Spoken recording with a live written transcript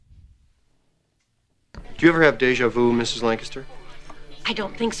Do you ever have deja vu, Mrs. Lancaster? I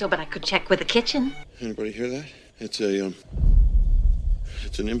don't think so, but I could check with the kitchen. Anybody hear that? It's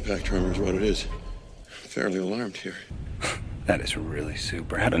an impact tremor is what it is. I'm fairly alarmed here. That is really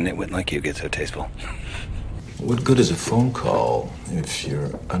super. How'd a nitwit like you get so tasteful? What good is a phone call if you're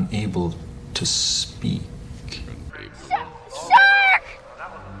unable to speak? Shark!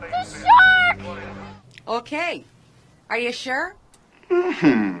 The shark! Okay. Are you sure?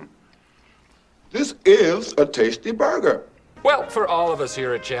 This is a tasty burger. Well, for all of us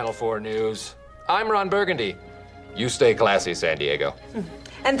here at Channel 4 News, I'm Ron Burgundy. You stay classy, San Diego.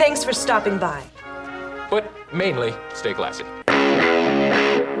 And thanks for stopping by. But mainly, stay classy.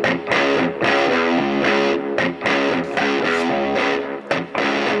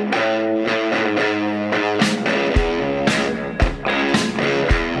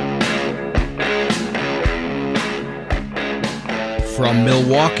 From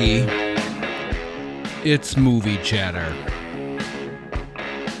Milwaukee, it's Movie Chatter.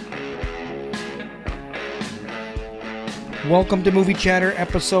 Welcome to Movie Chatter,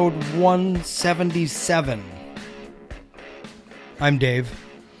 episode 177. I'm Dave.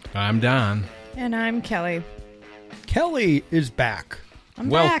 I'm Don. And I'm Kelly. Kelly is back.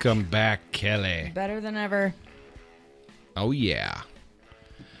 Welcome back, Kelly. Better than ever. Oh, yeah.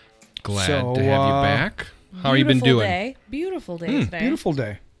 Glad So, to have you back. How you been doing? Beautiful day today. Beautiful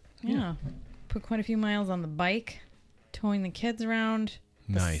day. Yeah. Put quite a few miles on the bike, towing the kids around.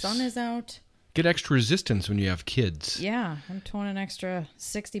 Nice. The sun is out. Get extra resistance when you have kids. Yeah, I'm towing an extra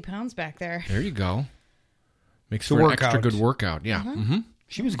 60 pounds back there. There you go. Makes It's a for an workout. extra good workout. Yeah. Mm-hmm.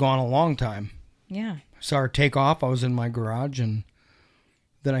 She was gone a long time. Yeah. Saw her take off. I was in my garage, and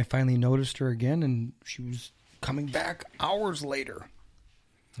then I finally noticed her again, and she was coming back hours later.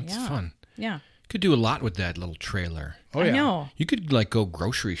 That's Yeah. fun. Yeah. Could do a lot with that little trailer. Oh, I yeah. know. You could like go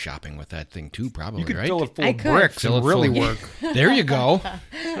grocery shopping with that thing too, probably, You could right? fill it full I of could. bricks Fill and it really full- work. There you go.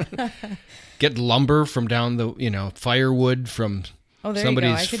 Get lumber from down the, firewood from Oh, there you go.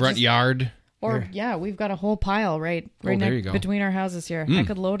 somebody's I could front just- yard, Or, yeah, we've got a whole pile right there you go. between our houses here. I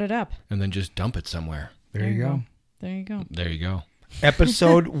could load it up. and then just dump it somewhere. There you go. There you go. There you go.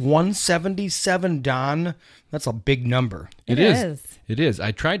 Episode 177, Don. That's a big number. It is. It is.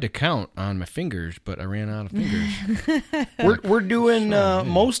 I tried to count on my fingers, but I ran out of fingers. We're doing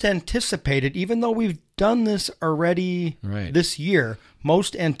most anticipated, even though we've done this already Right. this year,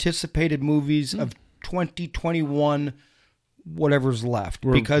 most anticipated movies of 2021, whatever's left,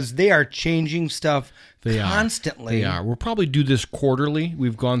 because they are changing stuff constantly. They are. We'll probably do this quarterly.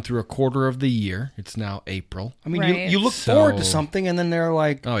 We've gone through a quarter of the year. It's now April. I mean, Right. you look forward to something, and then they're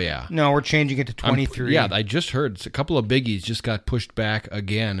like, Oh, yeah. no, we're changing it to 23. Yeah, I just heard a couple of biggies just got pushed back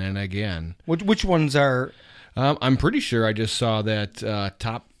again and again. Which ones are... I'm pretty sure I just saw that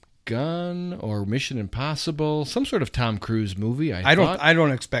Top Gun or Mission Impossible, some sort of Tom Cruise movie. I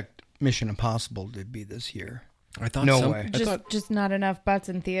don't expect Mission Impossible to be this year. I thought No some- way. Just not enough butts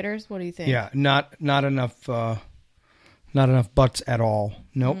in theaters? What do you think? Yeah, not enough butts at all.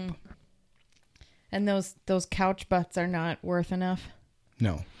 Nope. And those couch butts are not worth enough?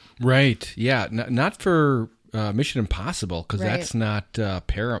 No. Right. Yeah. Not for Mission Impossible, because Right. that's not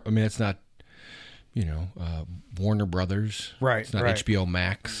Paramount. I mean, it's not, Warner Brothers. Right, It's not right. HBO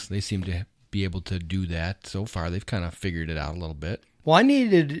Max. They seem to be able to do that so far. They've kind of figured it out a little bit. Well, I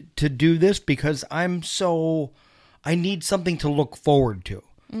needed to do this because I need something to look forward to.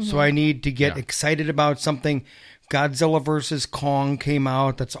 So I need to get excited about something. Godzilla vs. Kong came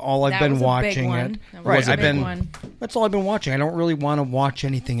out. That's all I've That been was a big watching. one. It. That Right. was a big one. That's all I've been watching. I don't really want to watch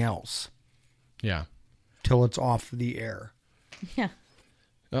anything else Yeah. till it's off the air. Yeah.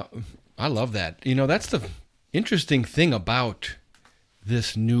 I love that. That's the interesting thing about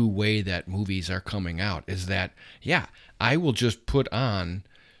this new way that movies are coming out is that, I will just put on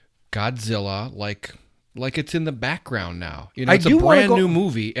Godzilla like it's in the background now. It's a brand new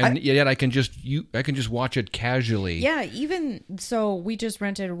movie, and yet I can just watch it casually. Yeah, even so, we just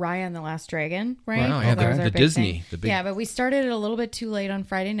rented Raya and the Last Dragon, right? Wow, yeah, That was the our big Disney, thing. the big- Yeah, but we started it a little bit too late on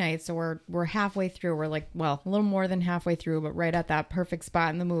Friday night, so we're halfway through. We're like, a little more than halfway through, but right at that perfect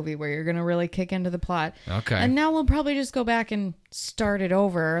spot in the movie where you're gonna really kick into the plot. Okay. And now we'll probably just go back and start it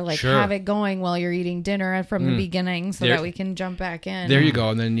over, Sure. have it going while you're eating dinner from the beginning, so There- that we can jump back in. There you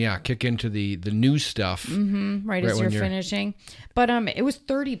go, and then kick into the new stuff. Right as when you're finishing. But it was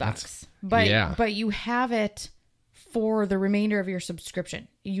 $30. But you have it for the remainder of your subscription.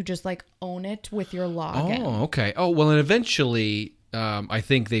 You just own it with your login. Oh, okay. Oh, well, and eventually I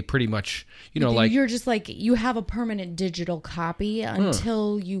think they pretty much, like... You're just like, you have a permanent digital copy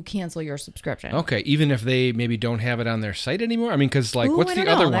until you cancel your subscription. Okay, even if they maybe don't have it on their site anymore? I mean, because, like, Ooh, what's I the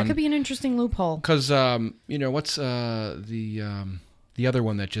don't other know. one? That could be an interesting loophole. Because, what's the other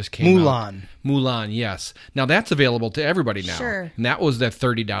one that just came out? Mulan, yes. Now, that's available to everybody now. Sure. And that was that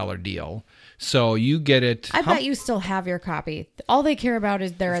 $30 deal. So you get it... I bet you still have your copy. All they care about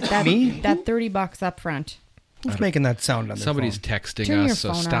is they're at that $30 up front. Who's making that sound on their Somebody's phone? texting Turn your us,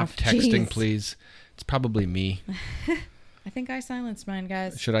 so phone stop off. texting, Jeez. please. It's probably me. I think I silenced mine,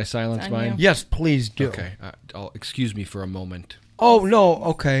 guys. Should I silence It's on mine? you. Yes, please do. Okay. Excuse me for a moment. Oh, no,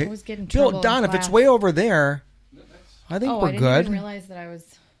 okay. I was getting Bill, trouble in Don, if it's class. way over there, I think I we're didn't good. even realize that I was...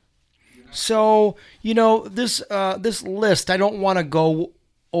 So, this list, I don't want to go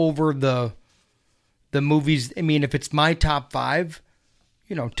over the movies. I mean, if it's my top 5,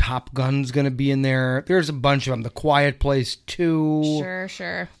 Top Gun's going to be in there. There's a bunch of them. The Quiet Place 2.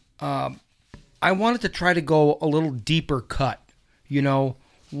 Sure. I wanted to try to go a little deeper cut.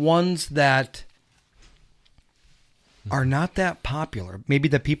 Ones that are not that popular. Maybe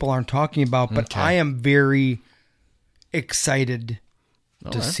that people aren't talking about, but I am very excited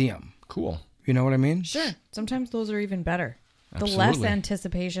to see them. Cool. You know what I mean? Sure. Sometimes those are even better. Absolutely. The less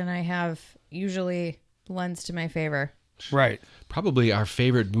anticipation I have usually lends to my favor. Right. Probably our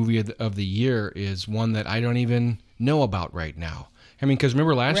favorite movie of the year is one that I don't even know about right now. I mean, because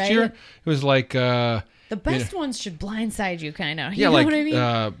remember last year? It was like... the best ones should blindside you, kind of. Yeah, You know like, what I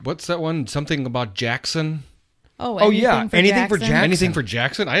mean? What's that one? Something about Jackson? Yeah. Anything for Jackson. Anything for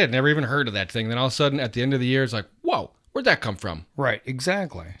Jackson? I had never even heard of that thing. Then all of a sudden, at the end of the year, it's like, whoa, where'd that come from? Right,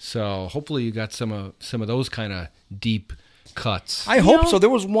 exactly. So hopefully you got some of those kind of deep cuts. I hope so. There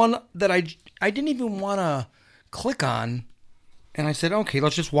was one that I didn't even want to click on, and I said, okay,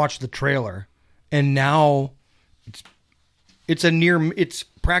 let's just watch the trailer. And now it's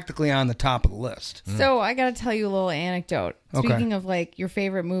practically on the top of the list. So I got to tell you a little anecdote. Okay. Speaking of like your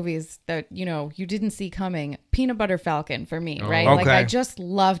favorite movies that, you didn't see coming, Peanut Butter Falcon for me, right? Okay. Like I just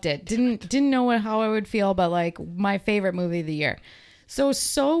loved it. Didn't know how I would feel, but like my favorite movie of the year.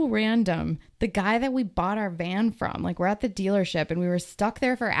 So random. The guy that we bought our van from, like we're at the dealership and we were stuck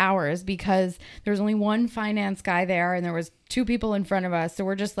there for hours because there was only one finance guy there and there was 2 people in front of us. So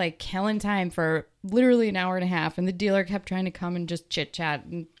we're just like killing time for literally an hour and a half. And the dealer kept trying to come and just chit chat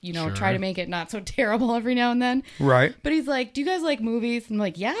and, try to make it not so terrible every now and then. Right. But he's like, do you guys like movies? And I'm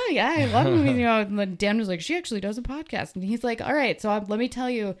like, yeah, I love movies. And then Dan was like, she actually does a podcast. And he's like, all right, so let me tell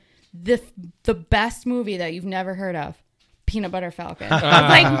you the best movie that you've never heard of. Peanut Butter Falcon. I was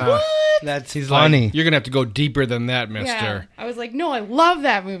like, what? That's He's funny. like, you're going to have to go deeper than that, mister. Yeah. I was like, no, I love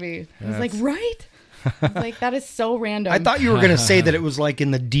that movie. I was like, right? I was like, that is so random. I thought you were going to say that it was like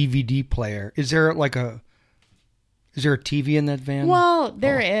in the DVD player. Is there a TV in that van? Well,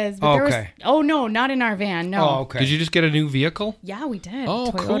 there is. But there was, okay. oh, no, not in our van. No. Oh, okay. Did you just get a new vehicle? Yeah, we did.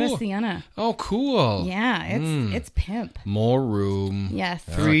 Oh, Toyota cool. Sienna. Oh, cool. Yeah, it's pimp. More room. Yes.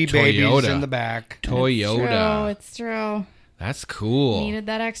 3 babies Toyota. in the back. Toyota. It's true. That's cool. Needed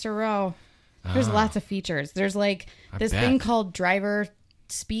that extra row. There's lots of features. There's like this bet. thing called driver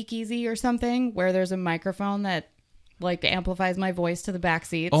speakeasy or something where there's a microphone that like amplifies my voice to the back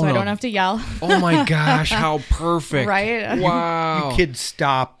seat so I don't have to yell. Oh my gosh, how perfect. Right? Wow. You kids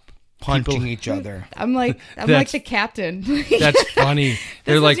stop punching each other. I'm like the captain. That's funny.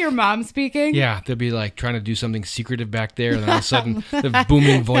 They're This like is your mom speaking? Yeah, they'll be like trying to do something secretive back there, and then all of a sudden the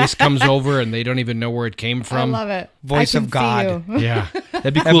booming voice comes over, and they don't even know where it came from. I love it. Voice I can of God. see you. Yeah,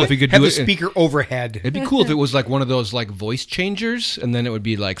 that'd be cool if you could Have do the it. speaker overhead. It'd be cool if it was like one of those like voice changers, and then it would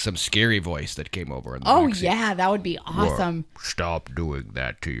be like some scary voice that came over. In the Oh, backseat. yeah, that would be awesome. Stop doing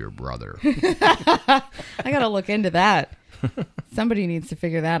that to your brother. I got to look into that. Somebody needs to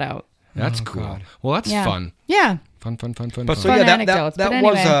figure that out. That's cool. God. Well, that's Yeah. fun. Yeah. Fun. But so Fun yeah, anecdotes, that but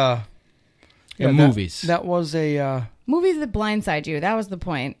was anyway. Movies. That was a Movies that blindside you. That was the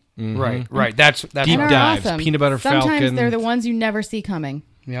point. right. That's Deep And right. are dives, awesome. Peanut Butter Sometimes Falcon. they're the ones you never see coming.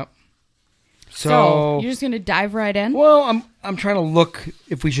 Yep. So So you're just going to dive right in? well, I'm trying to look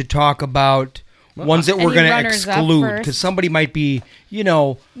if we should talk about ones that we're any going to runners up exclude first? because somebody might be,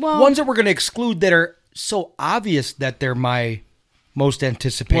 Well- ones that we're going to exclude that are so obvious that they're my most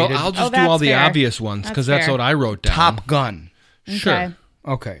anticipated. Well, I'll just do that's all the fair. obvious ones because That's that's fair. what I wrote down. Top Gun. Sure. Okay.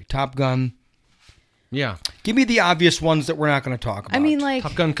 Okay, Top Gun. Yeah. Give me the obvious ones that we're not going to talk about. I mean, like,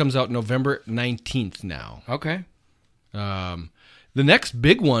 Top Gun comes out November 19th now. okay. The next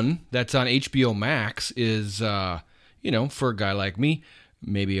big one that's on HBO Max is, for a guy like me,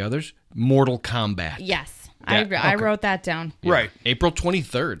 maybe others, Mortal Kombat. yes. Yeah, I wrote that down. Right. April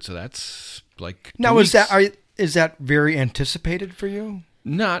 23rd, so that's like 2 Now weeks. is is that very anticipated for you?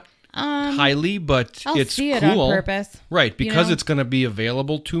 Not highly, but I'll it's see it cool. on purpose. Right, because know? it's going to be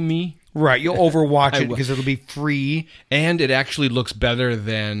available to me. Right, you'll overwatch I it will. because it'll be free. And it actually looks better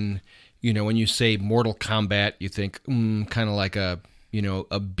than, when you say Mortal Kombat, you think kind of like a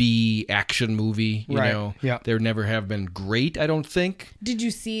B action movie. Right, yeah. There never have been great, I don't think. Did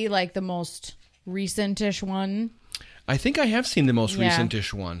you see like the most recent-ish one? I think I have seen the most Yeah.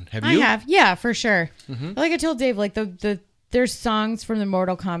 recent-ish one. Have you? I have, yeah, for sure. Like I told Dave, like there's songs from the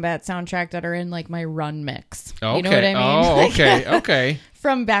Mortal Kombat soundtrack that are in like my run mix. Okay. You know what I mean? Oh, Like, okay.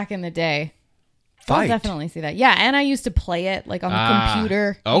 from back in the day. Fight. I'll definitely see that. Yeah, and I used to play it like on the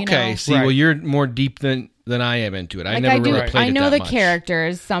computer. Okay. You know? See, Right. well, you're more deep than I am into it. I Like never I do. really played I it know that the much.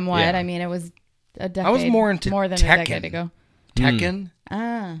 characters somewhat. Yeah. I mean, it was a decade. I was more into more than Tekken. a decade ago. Tekken.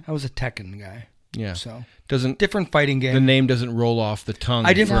 Ah, I was a Tekken guy. Yeah. So Doesn't different fighting game. the name doesn't roll off the tongue?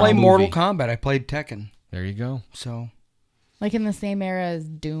 I didn't for a play movie. Mortal Kombat. I played Tekken. There you go. So like in the same era as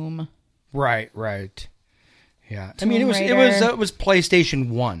Doom. right. Yeah. I Tomb mean, it Raider. was PlayStation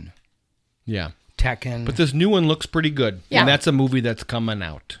 1. Yeah. Tekken. But this new one looks pretty good. Yeah. And that's a movie that's coming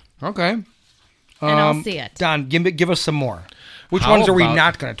out. okay. And I'll see it. Don, give us some more. Which How ones are we about-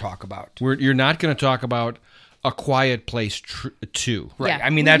 not going to talk about? You're not going to talk about A Quiet Place 2. Right. Yeah,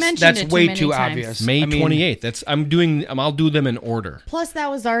 I mean, we've that's mentioned it too way many too times. obvious. May I mean, 28th. I'll do them in order. Plus, that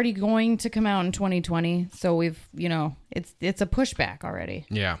was already going to come out in 2020, so we've it's a pushback already.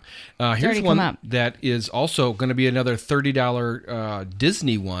 Yeah. already Here's come one up. that is also going to be another $30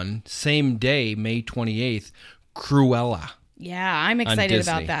 Disney one, same day, May 28th, Cruella. Yeah, I'm on excited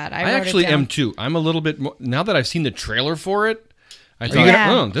Disney. about that. I wrote it actually down. am too. I'm a little bit more, now that I've seen the trailer for it, I you thought,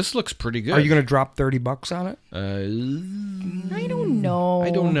 gonna- this looks pretty good. Are you going to drop $30 on it? I don't know.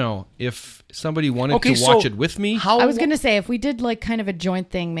 I don't know. If somebody wanted Okay, to watch so it with me, I was gonna say if we did like kind of a joint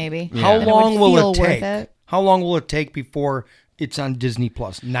thing, maybe. How then long would will feel it worth take? it. How long will it take before it's on Disney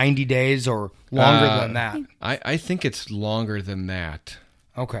Plus? 90 days or longer than that? I think it's longer than that.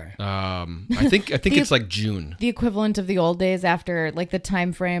 Okay. I think it's like June. The equivalent of the old days after like the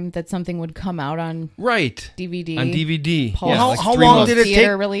time frame that something would come out on Right. DVD. On DVD. Post- Yeah, like how 3 long months. did it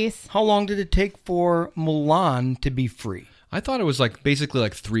theater take? release. How long did it take for Mulan to be free? I thought it was like basically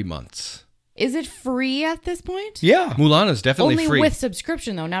like 3 months. Is it free at this point? Yeah. Mulan is definitely Only free. with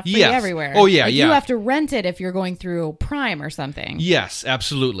subscription though, not free Yes. everywhere. Oh, yeah, Like, yeah. You have to rent it if you're going through Prime or something. Yes,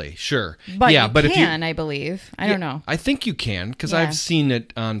 absolutely. Sure. But yeah, you but can, I believe. I don't know. I think you can because Yeah. I've seen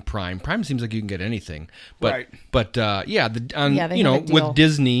it on Prime. Prime seems like you can get anything. But Right. but Yeah, they have a deal. with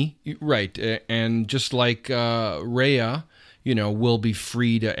Disney, right? And just like Raya, will be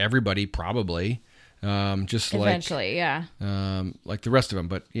free to everybody probably. Just Eventually, yeah. like the rest of them.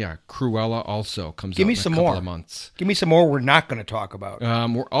 But yeah, Cruella also comes Give out me in some a couple more. of months. Give me some more we're not going to talk about.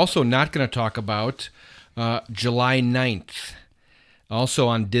 We're also not going to talk about July 9th, also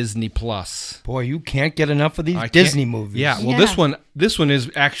on Disney Plus. Boy, you can't get enough of these I can't- Disney movies. Yeah, well, Yeah. this one is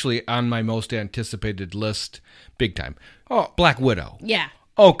actually on my most anticipated list, big time. Oh. Black Widow. Yeah.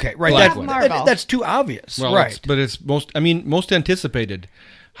 Okay, right. Black That, Widow. Marvel. that's too obvious. Well, right. but it's most anticipated.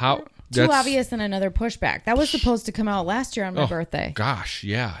 How Too obvious and another pushback. That was supposed to come out last year on my birthday. Gosh,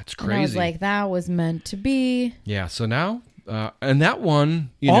 yeah, it's And crazy. I was like, that was meant to be. yeah. So now, and that one,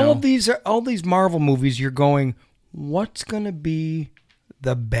 all these Marvel movies, you're going, what's going to be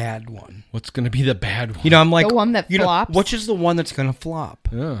the bad one? what's going to be the bad one? I'm like, The one that flops? Which is the one that's going to flop?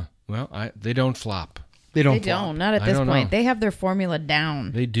 Well, they don't flop. They don't. They flop. don't. Not at I this don't point. know. They have their formula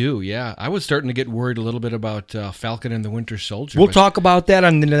down. They do. Yeah, I was starting to get worried a little bit about Falcon and the Winter Soldier. We'll but- talk about that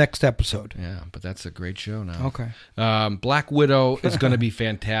on the next episode. Yeah, but that's a great show now. Okay. Black Widow is going to be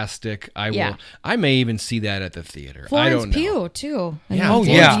fantastic. Yeah. I may even see that at the theater. I Florence don't know. Pugh, too. I Yeah, mean, oh,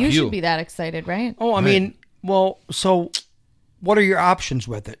 Dave, yeah. You Pugh. should be that excited, right? Oh, I mean, well, so what are your options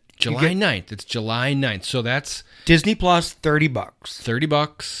with it? You July get 9th. It's July 9th. So that's Disney Plus, $30.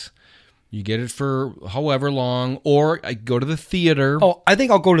 $30. You get it for however long, or I go to the theater. Oh, I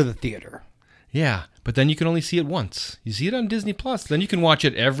think I'll go to the theater. Yeah, but then you can only see it once. You see it on Disney Plus, then you can watch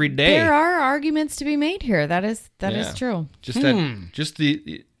it every day. There are arguments to be made here. That is Yeah. true.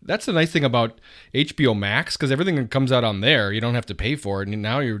 That's the nice thing about HBO Max, because everything that comes out on there, you don't have to pay for it, and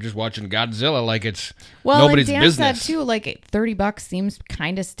now you're just watching Godzilla like it's nobody's and Dan business. said too, like $30 seems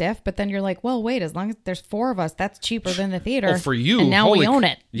kind of stiff, but then you're like, well, wait, as long as there's 4 of us, that's cheaper than the theater. Well, for you, and now we own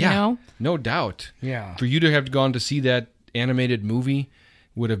it. Yeah, You know, no doubt. Yeah. For you to have gone to see that animated movie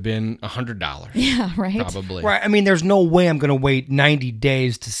would have been $100. yeah, right. Probably. Right. I mean, there's no way I'm going to wait 90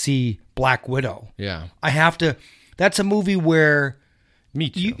 days to see Black Widow. Yeah. I have to. That's a movie where Me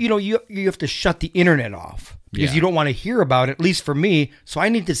too. You have to shut the internet off because Yeah. you don't want to hear about it, at least for me. So I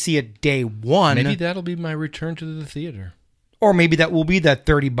need to see it day one. Maybe that'll be my return to the theater. Or maybe that will be that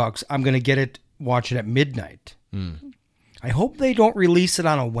 $30. I'm going to get it, watch it at midnight. I hope they don't release it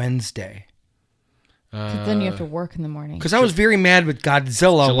on a Wednesday. 'Cause then you have to work in the morning. Because I was very mad with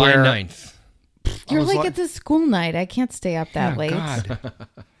Godzilla. July where 9th. You're was like, like- it's a school night. I can't stay up that late. God.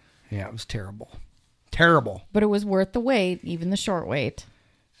 Yeah, it was terrible. Terrible. But it was worth the wait, even the short wait.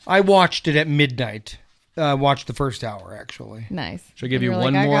 I watched it at midnight. Watched the first hour, actually. Nice. Should I give And you you're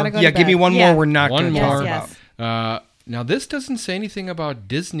one like, I more? gotta go to Yeah, give me bed. one Yeah. more we're not One going to more. talk Yes, about. Now, this doesn't say anything about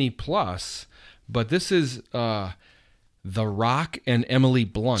Disney Plus, but this is The Rock and Emily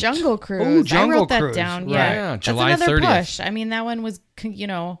Blunt. Jungle Cruise. Ooh, Jungle I wrote that Cruise, down. right. Yeah, Yeah, That's July another 30th. push. I mean, that one was,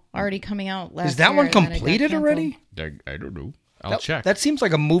 already coming out last year. Is that one and then it got completed canceled. already? I don't know. I'll check. That seems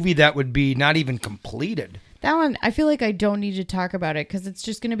like a movie that would be not even completed. That one, I feel like I don't need to talk about it because it's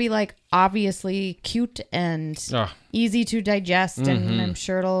just going to be like obviously cute and easy to digest, and I'm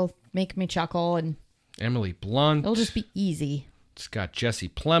sure it'll make me chuckle and Emily Blunt. it'll just be easy. It's got Jesse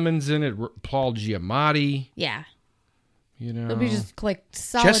Plemons in it, Paul Giamatti. Yeah, You know, it'll be just like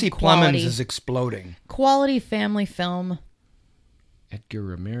solid Jesse quality, Plemons is exploding. quality family film. Edgar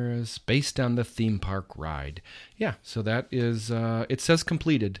Ramirez, based on the theme park ride. Yeah, so that is. It says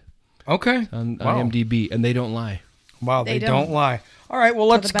completed Okay. on Wow. IMDb, and they don't lie. Wow, They they don't don't. lie. All right, well,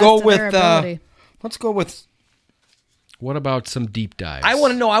 To let's the best go of with their ability. let's go with What about some deep dives? I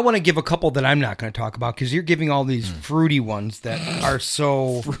want to give a couple that I'm not going to talk about because you're giving all these fruity ones that are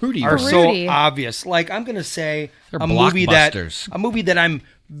so Fruity are ones. so Fruity. obvious. Like I'm going to say They're a movie blockbusters. that I'm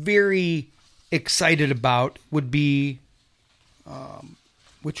very excited about would be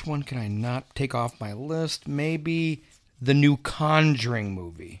which one can I not take off my list? Maybe the new Conjuring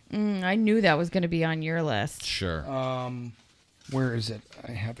movie. I knew that was going to be on your list. Sure. Where is it?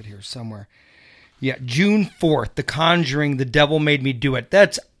 I have it here somewhere. Yeah, June 4th, The Conjuring, The Devil Made Me Do It.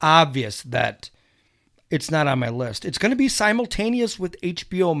 That's obvious that it's not on my list. It's going to be simultaneous with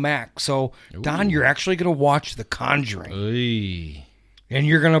HBO Max. So, Don, you're actually going to watch The Conjuring. Oy. And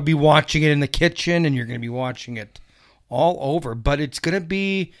you're going to be watching it in the kitchen, and you're going to be watching it all over. But it's going to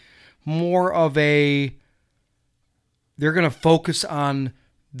be more of a... They're going to focus on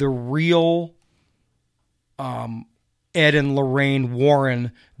the real... Ed and Lorraine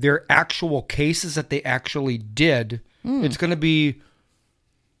Warren, their actual cases that they actually did. It's going to be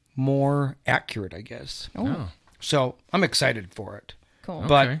more accurate, I guess. Oh. So I'm excited for it. Cool.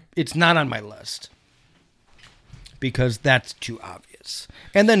 But Okay. it's not on my list because that's too obvious.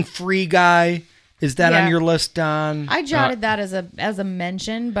 And then Free Guy, is that Yeah. on your list, Don? I jotted that as a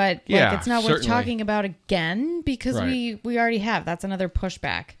mention, but like, Yeah, it's not worth certainly. talking about again because Right. we already have. That's another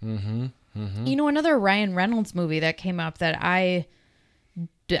pushback. You know, another Ryan Reynolds movie that came up that I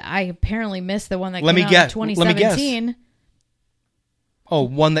apparently missed, the one that Let came me out guess. in Let me 2017. Oh,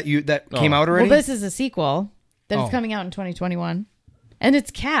 one that came out already? Well, this is a sequel that Oh. is coming out in 2021, and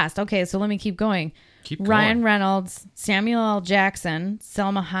it's cast. Okay, so let me keep going. Keep Ryan going. Reynolds, Samuel L. Jackson,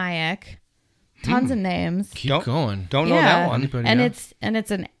 Selma Hayek, tons of names. Keep going. Don't know that one. Anybody and know?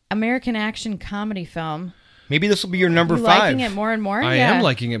 it's an American action comedy film. Maybe this will be your number You 5. liking it more and more? I Yeah. am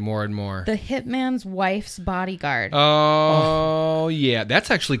liking it more and more. The Hitman's Wife's Bodyguard. Oh, yeah. That's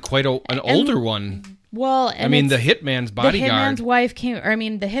actually quite an older one. Well, I and mean, the it's- Hitman's The Bodyguard. Hitman's Wife the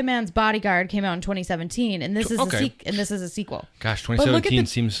Hitman's Bodyguard came out in 2017, and this is Okay. and this is a sequel. Gosh, But look at 2017 the-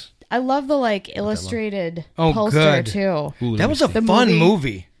 seems... I love the illustrated Oh, poster good. too. Ooh, That let was me a see. The fun movie.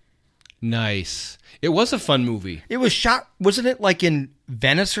 movie. Nice. It was a fun movie. It was shot, wasn't it like in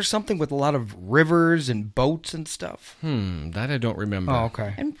Venice or something with a lot of rivers and boats and stuff? That I don't remember. Oh,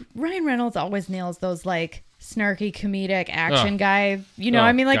 okay. And Ryan Reynolds always nails those snarky comedic action Oh. guy. You know, Oh,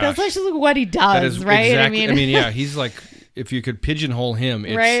 I mean, that's gosh. actually what he does, That is right? exactly. I mean, yeah, he's like, if you could pigeonhole him,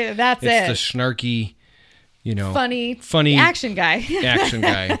 it's, Right, that's it's it. the snarky, funny action guy. action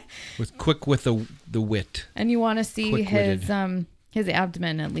guy with the wit. And you want to see Quick-witted. his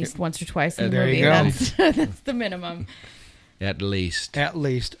abdomen at least once or twice in the There movie. you go. That's the minimum. At least. At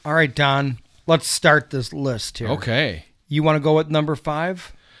least. All right, Don, let's start this list here. Okay. You want to go with number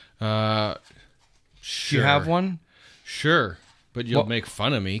 5? Sure. Do you have one? Sure. But you'll Well- make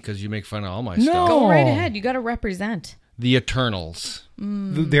fun of me because you make fun of all my No. stuff. Go right ahead. You got to represent. The Eternals.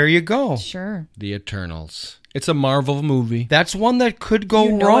 There you go. Sure. The Eternals. It's a Marvel movie. That's one that could go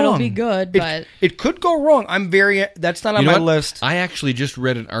You know wrong. it'll be good, but It could go wrong. That's not on You know my what? list. I actually just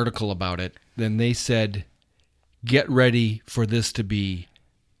read an article about it. Then they said, get ready for this to be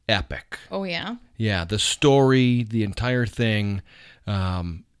epic. oh yeah. Yeah, the story, the entire thing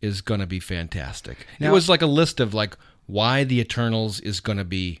is going to be fantastic. It Now- was like a list of why the Eternals is going to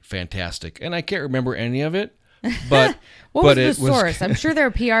be fantastic, and I can't remember any of it. But what but was the it source? I'm sure there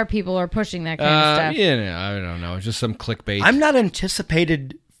are PR people who are pushing that kind of stuff. Yeah, I don't know. It's just some clickbait. I'm not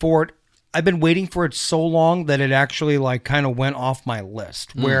anticipated for it. I've been waiting for it so long that it actually like kind of went off my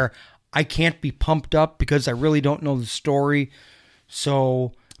list where I can't be pumped up because I really don't know the story.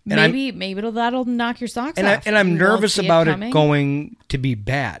 So maybe that'll knock your socks off. And I'm nervous about it going to be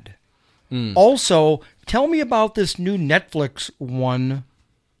bad. Also, tell me about this new Netflix one,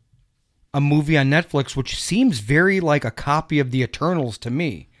 a movie on Netflix, which seems very like a copy of the Eternals to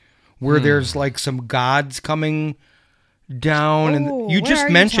me, where there's like some gods coming down, and you just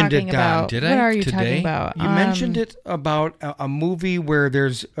mentioned it, Don. Did what I? are you Today? talking about? You mentioned it about a movie where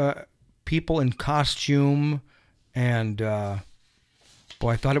there's people in costume, and boy,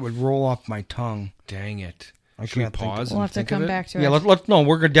 I thought it would roll off my tongue. Dang it! I Should we can't think pause. of it. We'll have to come back to it. Yeah, let's. No,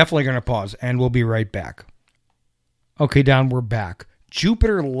 we're definitely going to pause, and we'll be right back. Okay, Don, we're back.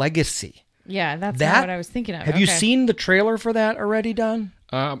 Jupiter Legacy. Yeah, that's not what I was thinking of. Have you seen the trailer for that already, Don?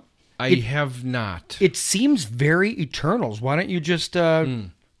 I have not. It seems very Eternals. Why don't you just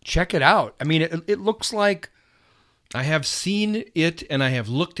check it out? I mean, it looks like... I have seen it, and I have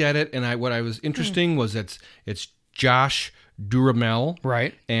looked at it, and what I was interesting was it's Josh Duhamel,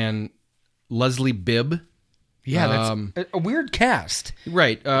 right, and Leslie Bibb. Yeah, that's a weird cast,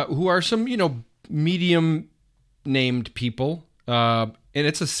 right? Who are some medium named people, and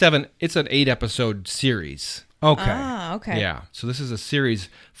it's an 8-episode series. Okay. Ah, okay. Yeah. So this is a series.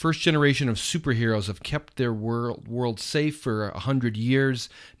 First generation of superheroes have kept their world safe for 100 years.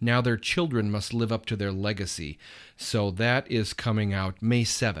 Now their children must live up to their legacy. So that is coming out May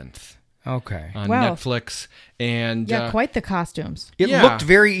 7th. Okay. On Netflix. And quite the costumes. It looked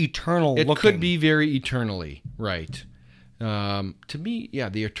very Eternal looking. It could be very eternally, right. To me,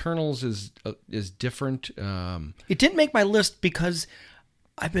 the Eternals is different. It didn't make my list because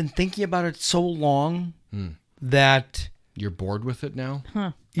I've been thinking about it so long that you're bored with it now.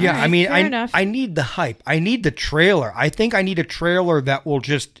 Huh. Yeah, right, I mean, enough. I need the hype. I need the trailer. I think I need a trailer that will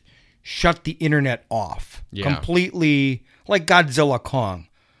just shut the internet off completely, like Godzilla Kong.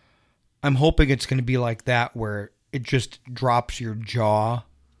 I'm hoping it's going to be like that, where it just drops your jaw.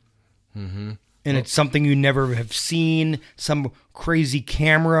 Mm-hmm. And it's something you never have seen, some crazy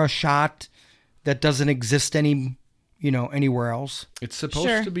camera shot that doesn't exist anywhere else. It's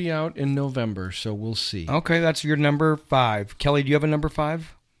supposed to be out in November, so we'll see. Okay, that's your number 5. Kelly, do you have a number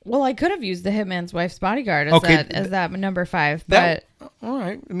 5? Well, I could have used The Hitman's Wife's Bodyguard as that number 5, but all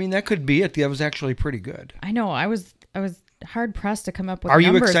right. I mean, that could be it. That was actually pretty good. I know. I was hard pressed to come up with. Are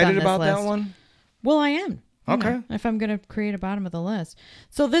you numbers excited on this about list. that one? Well, I am. Okay. If I'm going to create a bottom of the list.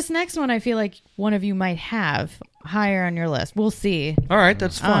 So this next one, I feel like one of you might have higher on your list. We'll see. All right,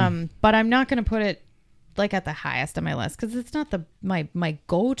 that's fun. But I'm not going to put it like at the highest on my list because it's not my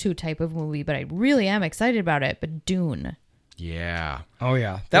go-to type of movie, but I really am excited about it. But Dune. Yeah. Oh,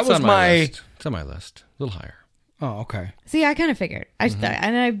 yeah. That was on my list. It's on my list. A little higher. Oh, okay. See, I kind of figured.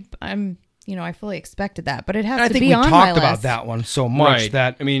 I'm I fully expected that, but it has I to think be we on my talked list. about that one so much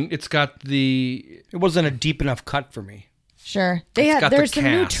that I mean, it's got it wasn't a deep enough cut for me. Sure. There's some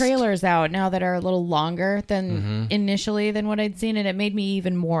new trailers out now that are a little longer than initially than what I'd seen, and it made me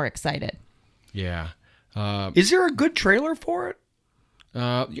even more excited. Yeah. Is there a good trailer for it?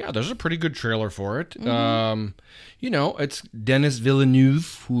 Yeah, there's a pretty good trailer for it. It's Denis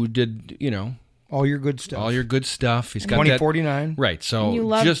Villeneuve who did, all your good stuff. He's got 2049. Right. So and you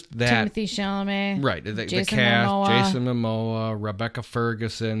love just that. Timothy Chalamet. Right. The Jason cast: Momoa. Jason Momoa, Rebecca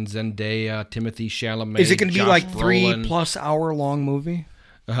Ferguson, Zendaya, Timothy Chalamet. Is it going to be Josh like Brolin. 3+ hour long movie?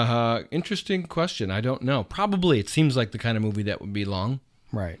 Interesting question. I don't know. Probably. It seems like the kind of movie that would be long.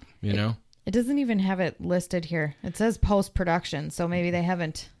 Right. It doesn't even have it listed here. It says post-production, so maybe they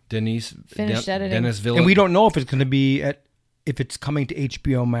haven't finished editing. Denis Villeneuve. And we don't know if it's going to be if it's coming to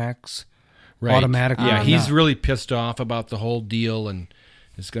HBO Max automatically. Yeah, he's really pissed off about the whole deal and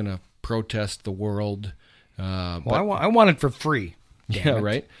is going to protest the world. I want it for free. Yeah,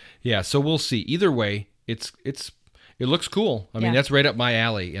 right. Yeah, so we'll see. Either way, it looks cool. I mean, that's right up my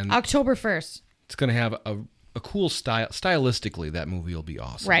alley. And October 1st. It's going to have a cool style. Stylistically, that movie will be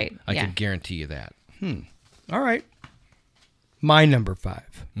awesome. Right. I can guarantee you that. All right. My number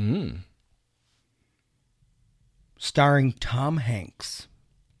 5. Starring Tom Hanks.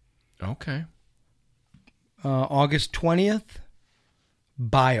 Okay. August 20th.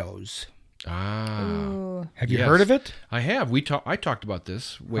 Bios. Ooh. Have you heard of it? I have. I talked about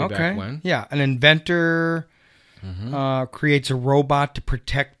this way back when. Yeah, an inventor creates a robot to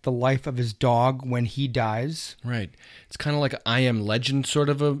protect the life of his dog when he dies. Right. It's kind of like an I Am Legend sort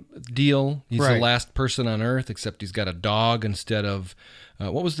of a deal. He's the last person on Earth, except he's got a dog instead of...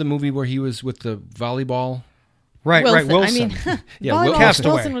 what was the movie where he was with the volleyball? Right, Wilson. Wilson. I mean, Yeah,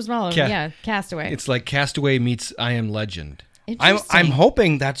 Castaway. Wilson was Wilson. Castaway. It's like Castaway meets I Am Legend. I'm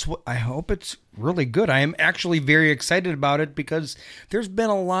hoping that's what I hope it's really good. I am actually very excited about it because there's been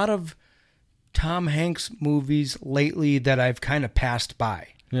a lot of Tom Hanks movies lately that I've kind of passed by.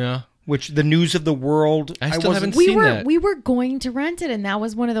 Yeah. Which the News of the World. I still haven't seen that. We were going to rent it, and that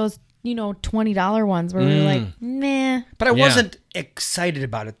was one of those $20 ones where we were like, nah. But I wasn't excited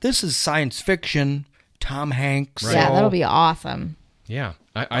about it. This is science fiction. Tom Hanks. Right. Yeah, that'll be awesome. Yeah,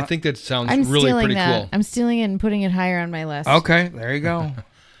 I think that sounds I'm really pretty that. cool. I'm stealing it and putting it higher on my list. Okay, there you go.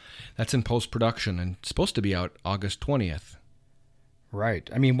 That's in post-production and it's supposed to be out August 20th. Right.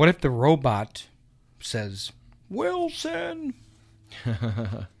 I mean, what if the robot says, Wilson?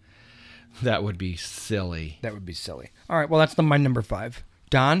 That would be silly. That would be silly. All right, well, that's my number 5.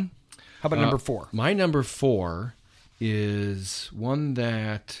 Don, how about number 4? My number 4 is one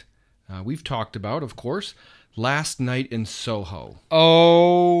that we've talked about, of course, Last Night in Soho.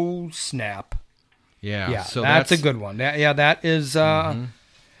 Oh, snap. Yeah, so that's a good one. That is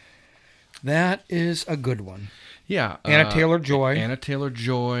that is a good one. Yeah. Anna Taylor-Joy. Anna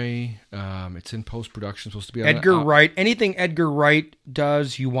Taylor-Joy. It's in post-production. Supposed to be on Edgar Wright. Anything Edgar Wright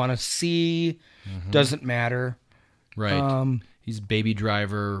does, you want to see. Doesn't matter. Right. He's Baby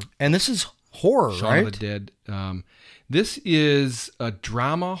Driver. And this is horror, Shaun right? of the Dead. This is a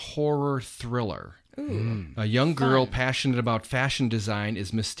drama horror thriller. Ooh, a young girl passionate about fashion design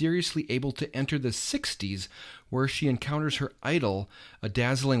is mysteriously able to enter the 60s where she encounters her idol, a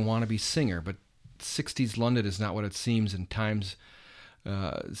dazzling wannabe singer. But 60s London is not what it seems, and times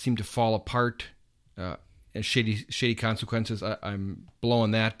seem to fall apart. And shady consequences. I'm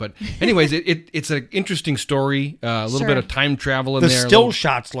blowing that, but anyways, it's an interesting story. A little bit of time travel in there. The still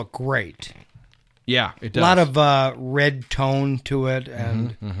shots look great. Yeah, it does. A lot of red tone to it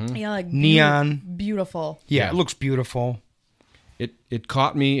and yeah, like neon. Beautiful. Yeah, it looks beautiful. It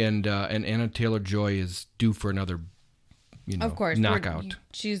caught me, and Anna Taylor-Joy is due for another, of course, knockout.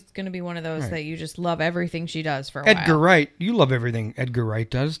 She's going to be one of those that you just love everything she does for a Edgar while. Wright, you love everything Edgar Wright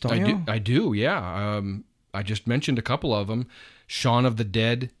does, don't you? I do, yeah. I just mentioned a couple of them: Shaun of the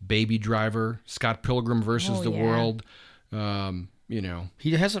Dead, Baby Driver, Scott Pilgrim versus the World.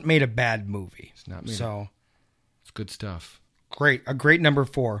 He hasn't made a bad movie. It's not made so it's good stuff. Great, a great number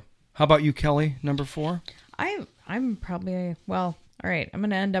 4. How about you, Kelly? Number 4. I'm probably all right. I'm going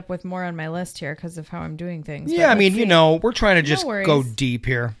to end up with more on my list here because of how I'm doing things. Yeah, I mean, we're trying to just go deep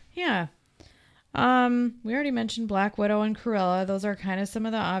here. Yeah. We already mentioned Black Widow and Cruella. Those are kind of some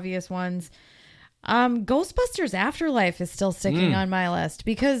of the obvious ones. Ghostbusters Afterlife is still sticking on my list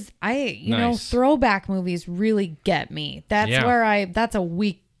because throwback movies really get me. That's where that's a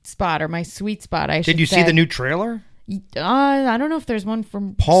weak spot or my sweet spot. Did you see the new trailer? I don't know if there's one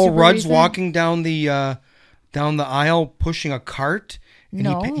from Paul Rudd's walking down the aisle pushing a cart,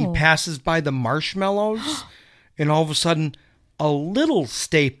 and he passes by the marshmallows, and all of a sudden a little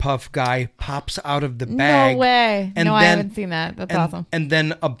Stay Puft guy pops out of the bag. No way. And I haven't seen that. That's awesome. And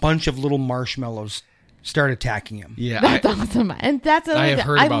then a bunch of little marshmallows start attacking him. Yeah, that's awesome. And that's I have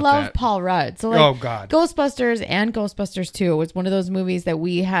heard about love that. Paul Rudd. So oh God, Ghostbusters and Ghostbusters 2 was one of those movies that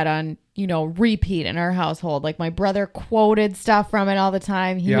we had on repeat in our household. Like my brother quoted stuff from it all the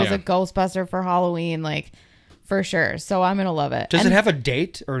time. He was a Ghostbuster for Halloween, like for sure. So I'm gonna love it. Does it have a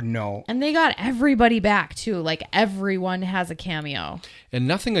date or no? And they got everybody back too. Like everyone has a cameo. And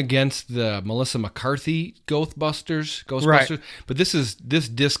nothing against the Melissa McCarthy Ghostbusters, right. But this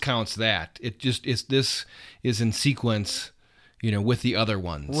discounts that. This is in sequence, with the other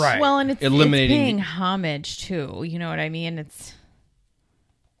ones. Right. Well, and it's paying homage too. You know what I mean? It's.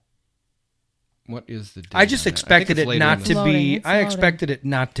 What is the date? I just expected it not to be. It's I loading. expected it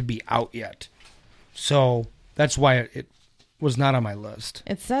not to be out yet. So that's why it was not on my list.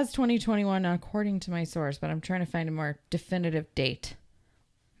 It says 2021 according to my source, but I'm trying to find a more definitive date.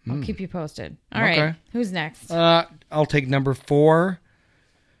 I'll keep you posted. All right. Who's next? I'll take number 4.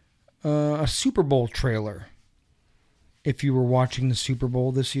 A Super Bowl trailer. If you were watching the Super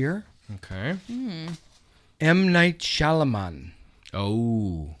Bowl this year. Okay. M. Night Shyamalan.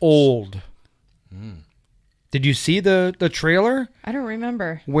 Oh. Old. Did you see the trailer? I don't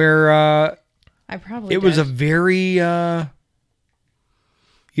remember. Where I probably was a very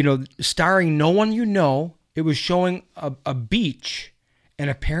starring no one you know. It was showing a beach, and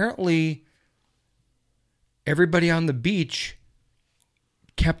apparently everybody on the beach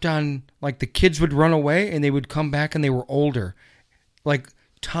kept on, like the kids would run away and they would come back and they were older. Like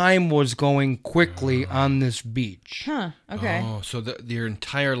time was going quickly on this beach. Huh. Okay. Oh, so their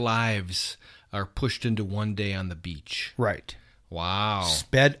entire lives are pushed into one day on the beach. Right. Wow.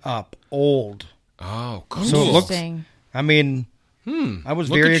 Sped up, old. Oh, cool. So it looks, Interesting. I mean, I was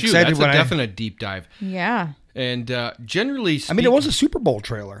Look very at you. excited That's when a definite deep dive. Yeah. And generally speaking, I mean, it was a Super Bowl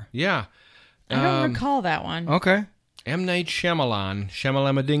trailer. Yeah. I don't recall that one. Okay. M. Night Shyamalan,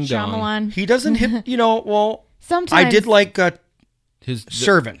 Shyamalama Ding Dong. Shyamalan. He doesn't hit, well, Sometimes I did like His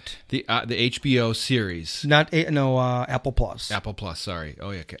Servant. The HBO series. Apple Plus. Apple Plus, sorry. Oh,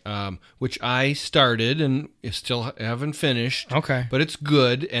 yeah. Okay. Which I started and still haven't finished. Okay. But it's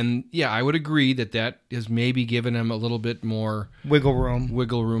good. And yeah, I would agree that has maybe given him a little bit more Wiggle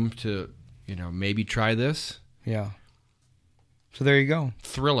room to, maybe try this. Yeah. So there you go.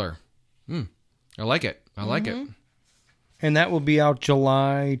 Thriller. I like it. I like it. And that will be out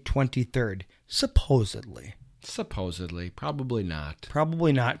July 23rd, supposedly. Supposedly. Probably not.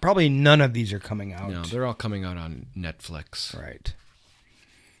 Probably not. Probably none of these are coming out. No, they're all coming out on Netflix. Right.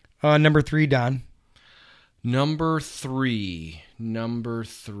 Number 3, Don. Number three.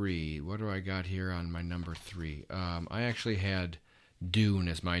 What do I got here on my number 3? I actually had Dune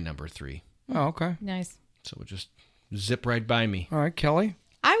as my number 3. Oh, okay. Nice. So we'll just zip right by me. All right, Kelly.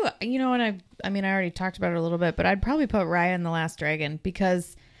 I already talked about it a little bit, but I'd probably put Raya and the Last Dragon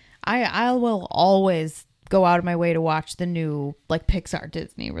because I will always go out of my way to watch the new Pixar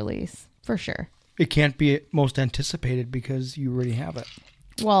Disney release for sure. It can't be most anticipated because you already have it.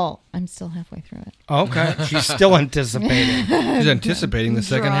 Well, I'm still halfway through it. Okay. She's still anticipating. She's anticipating the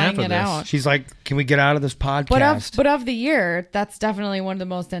second half of Drawing it this. out. She's like, can we get out of this podcast? But of the year, that's definitely one of the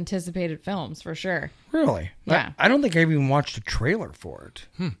most anticipated films for sure. Really? Yeah. I don't think I even watched a trailer for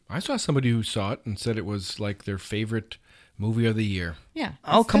it. I saw somebody who saw it and said it was like their favorite movie of the year. Yeah.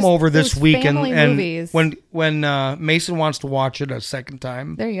 I'll come over this week and when Mason wants to watch it a second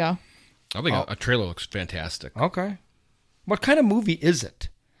time. There you go. I think a trailer looks fantastic. Okay. What kind of movie is it?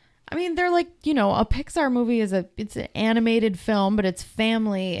 I mean, they're a Pixar movie it's an animated film, but it's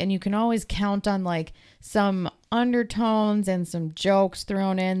family, and you can always count on some undertones and some jokes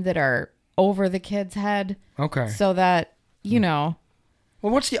thrown in that are over the kid's head. Okay. So that, Well,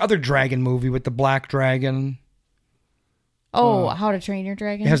 what's the other dragon movie with the black dragon? How to Train Your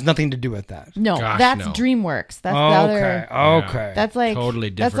Dragon? It has nothing to do with that. No, Gosh, that's no. DreamWorks. That's the other. Okay. That's totally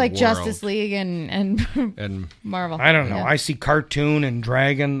different That's like world. Justice League and And Marvel. I don't know. Yeah. I see cartoon and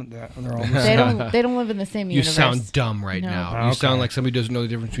dragon. They're all They don't live in the same you universe. sound dumb right No. now. You sound like somebody doesn't know the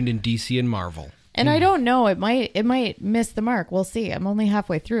difference between DC and Marvel. And I don't know. It might miss the mark. We'll see. I'm only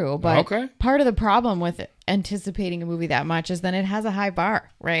halfway through. But Okay. part of the problem with anticipating a movie that much is then it has a high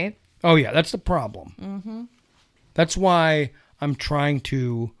bar, right? Oh, yeah. That's the problem. Mm-hmm. That's why I'm trying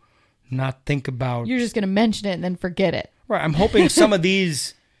to not think about... You're just going to mention it and then forget it. Right. I'm hoping some of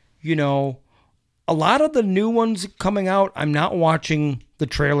these, a lot of the new ones coming out, I'm not watching the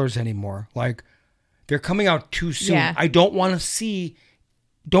trailers anymore. They're coming out too soon. Yeah. I don't want to see...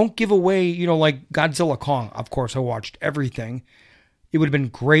 Don't give away, like Godzilla Kong. Of course, I watched everything. It would have been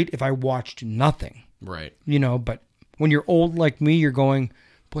great if I watched nothing. Right. But when you're old like me, you're going,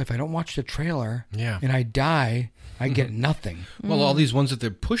 boy, if I don't watch the trailer and I die, I get nothing. Well, all these ones that they're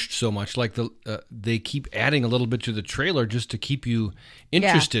pushed so much, they keep adding a little bit to the trailer just to keep you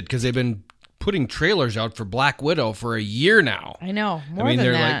interested because they've been putting trailers out for Black Widow for a year now. I know. More I mean, than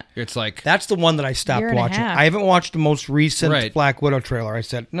they're that. it's like That's the one that I stopped Year and a watching. half. I haven't watched the most recent Right. Black Widow trailer. I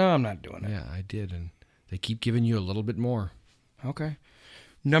said, no, I'm not doing it. yeah, I did, and they keep giving you a little bit more. Okay.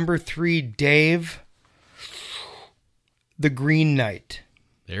 Number 3, Dave, The Green Knight.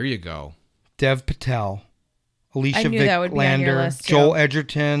 There you go. Dev Patel, Alicia I knew that would be on your Vikander, list, too. Joel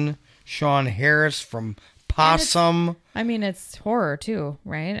Edgerton, Sean Harris from Possum. I mean, it's horror too,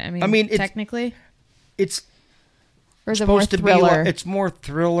 right? I mean, it's- technically. It's Or is it more supposed to be thriller? it's more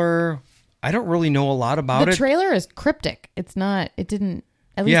thriller. I don't really know a lot about The it. trailer is cryptic. It's not. It didn't.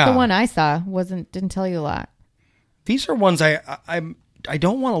 At least Yeah. the one I saw didn't tell you a lot. These are ones I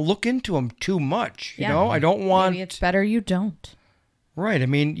don't want to look into them too much. You know, I don't want. Maybe it's better you don't. Right. I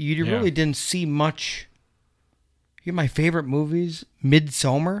mean, you Yeah. really didn't see much. My favorite movies,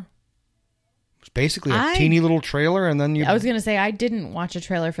 Midsommar. It's basically a teeny little trailer, and then I was gonna say I didn't watch a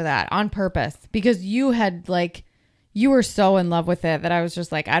trailer for that on purpose because you had you were so in love with it that I was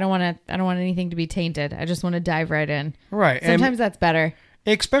just like, I don't want anything to be tainted. I just want to dive right in. Right. Sometimes that's better.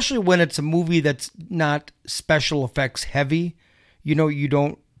 Especially when it's a movie that's not special effects heavy. You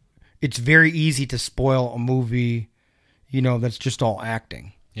don't. It's very easy to spoil a movie. That's just all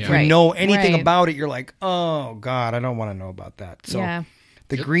acting. Yeah. If you know anything Right. about it, you're like, oh God, I don't want to know about that. So Yeah.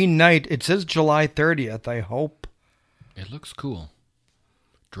 The Green Knight. It says July 30th. I hope. It looks cool.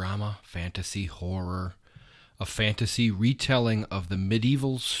 Drama, fantasy, horror. A fantasy retelling of the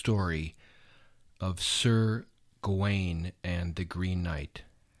medieval story of Sir Gawain and the Green Knight.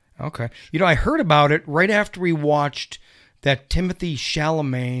 Okay. I heard about it right after we watched that Timothée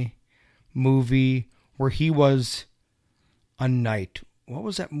Chalamet movie where he was a knight. What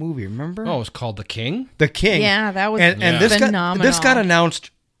was that movie? Remember? Oh, it was called The King? The King. Yeah, that was and this phenomenal. This got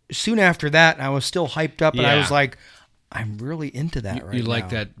announced soon after that, and I was still hyped up, and I Yeah. was like, I'm really into that right now. You like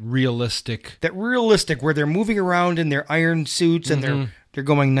that realistic... That realistic, where they're moving around in their iron suits, and they're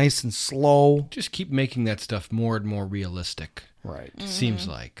going nice and slow. Just keep making that stuff more and more realistic. Right. Seems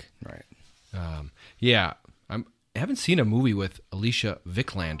like. Right. Yeah. I haven't seen a movie with Alicia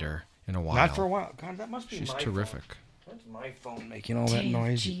Vikander in a while. Not for a while. God, that must be She's my terrific. phone. That's my phone making all that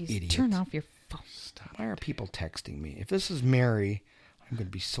noise, you Jeez, idiot. turn off your phone. Why are people texting me? If this is Mary, I'm going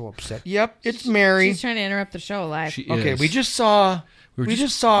to be so upset. Yep, it's Mary. She's trying to interrupt the show live. She Okay, is. we just saw You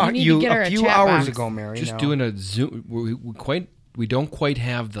need to get her a a few chat hours box. ago, Mary. Just now. doing a Zoom. We don't quite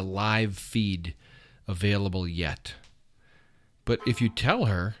have the live feed available yet. But if you tell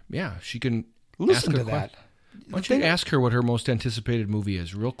her, yeah, she can Listen ask to a that. Why don't you ask her what her most anticipated movie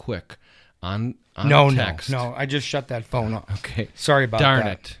is, real quick, on No, text? no. I just shut that phone off. Okay. Sorry about Darn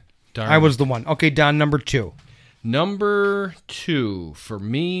that. it. Darn I it. was the one. Okay, Don, number 2. Number 2 for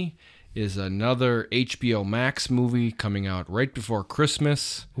me is another HBO Max movie coming out right before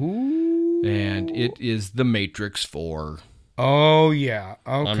Christmas. Ooh. And it is The Matrix 4. Oh, yeah.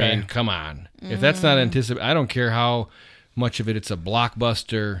 Okay. I mean, come on. If that's not anticipated, I don't care how much of it's a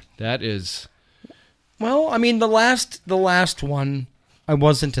blockbuster. That is... Well, I mean, the last one I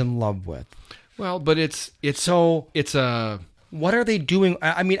wasn't in love with. Well, but it's So, it's a... what are they doing?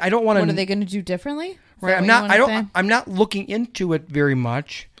 I mean, I don't want to... What are they going to do differently? Is Right, that I'm not looking into it very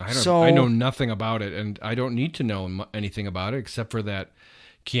much. I know nothing about it, and I don't need to know anything about it except for that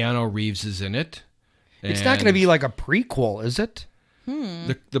Keanu Reeves is in it. It's not going to be like a prequel, is it?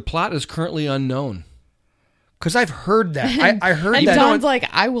 The plot is currently unknown. Because I've heard that. I heard And that. Don's like,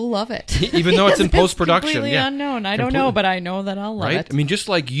 I will love it. Even though it's in post-production. It's completely Yeah. unknown. I don't know, but I know that I'll love Right? it. I mean, just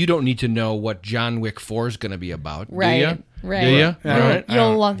like you don't need to know what John Wick 4 is going to be about, Right, do you? right. Do you?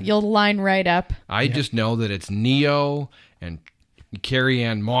 You'll, All right. you'll line right up. I just know that it's Neo and Carrie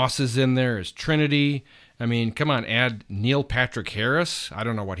Ann Moss is in there as Trinity. I mean, come on, add Neil Patrick Harris. I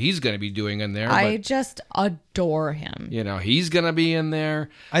don't know what he's going to be doing in there. I but, just adore him. he's going to be in there.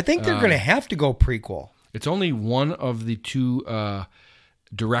 I think they're going to have to go prequel. It's only one of the two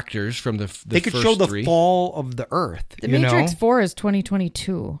directors from the They could first show the three. fall of the Earth. The you Matrix know? 4 is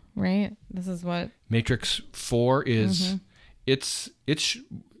 2022, right? This is what... Matrix 4 is it's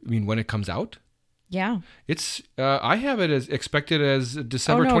I mean, when it comes out, Yeah. it's I have it as expected as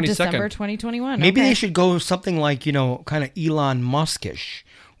December 22nd. December 2021. Maybe okay. they should go something like, kind of Elon Muskish,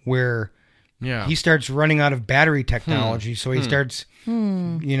 where Yeah. he starts running out of battery technology, so he starts,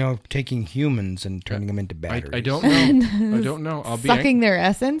 taking humans and turning them into batteries. I don't know. I don't know. I'll be Sucking their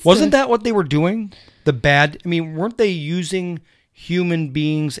essence. Wasn't that what they were doing? Weren't they using human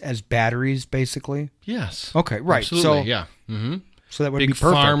beings as batteries, basically? Yes. Okay, right. Absolutely, So, yeah. Mm-hmm. so that would Big be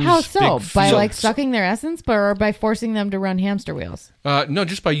perfect. farms. How so? big By fields. sucking their essence, or by forcing them to run hamster wheels? No,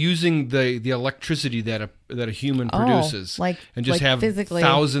 just by using the electricity that a human produces, like- and just like have physically.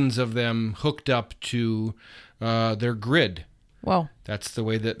 thousands of them hooked up to their grid. Whoa. That's the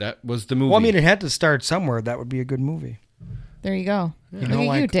way that was the movie. Well, I mean, it had to start somewhere. That would be a good movie. There you go. Look know, at you,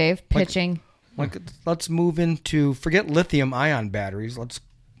 like- Dave, pitching. Like, let's move into forget lithium-ion batteries. Let's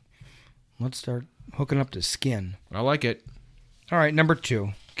start hooking up to skin. I like it. All right, number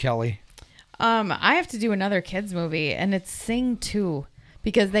 2, Kelly. I have to do another kids movie, and it's Sing 2,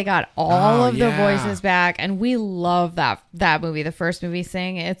 because they got all of the voices back, and we love that movie. The first movie,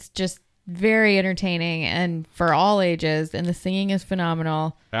 Sing. It's just very entertaining and for all ages, and the singing is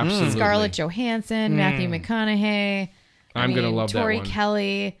phenomenal. Absolutely. Scarlett Johansson, Matthew McConaughey. I'm gonna love that Tori one.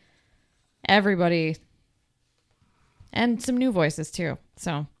 Kelly, everybody, and some new voices too.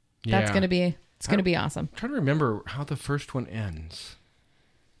 So that's Yeah. gonna be gonna be awesome. I'm trying to remember how the first one ends.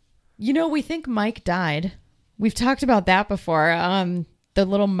 We think Mike died. We've talked about that before. The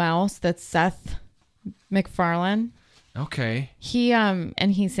little mouse that's Seth MacFarlane. Okay. He and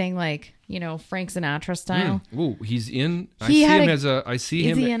he's saying like Frank Sinatra style. Ooh, he's in. I He see had him a- as a. I see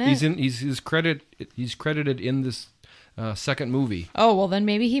Is him. he in He's it? in. He's credited in this second movie. Oh well, then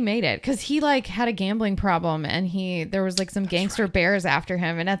maybe he made it because he had a gambling problem and there was some gangster bears after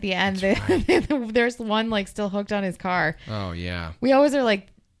him, and at the end there's one still hooked on his car. Oh yeah. We always are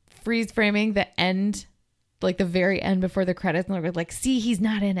freeze framing the end like the very end before the credits, and they're like, "See, he's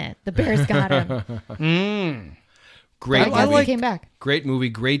not in it. The bears got him." Great I movie. he came back. Great movie.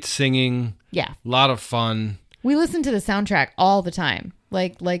 Great singing. Yeah, a lot of fun. we listen to the soundtrack all the time.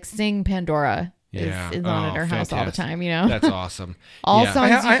 Like Sing Pandora is on at our house all the time. You know, that's awesome. All Yeah.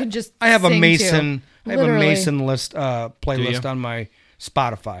 songs you can just. I have a sing Mason. to. I have a Literally. Mason list playlist you? on my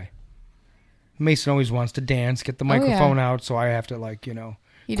Spotify. Mason always wants to dance, get the Oh, yeah. microphone out, so I have to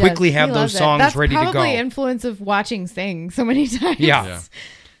He quickly does. have He those loves it. songs That's ready to go. probably influence of watching Sing so many times. Yeah.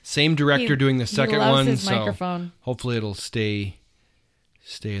 Same director He- doing the he second loves one, his so microphone. hopefully it'll stay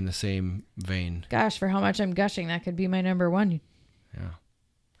in the same vein. Gosh, for how much I'm gushing, that could be my number one. Yeah.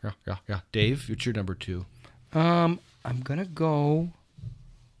 Dave, what's your number 2? I'm gonna go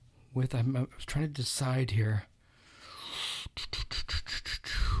with. I was trying to decide here.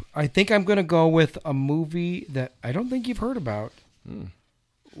 I think I'm gonna go with a movie that I don't think you've heard about.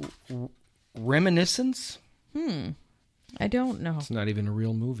 Reminiscence. I don't know. It's not even a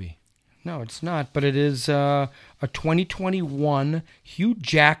real movie. No, it's not, but it is a 2021 Hugh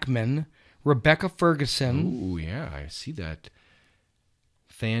Jackman, Rebecca Ferguson. Ooh, yeah, I see that.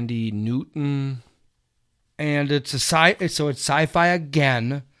 Thandie Newton. And it's it's sci-fi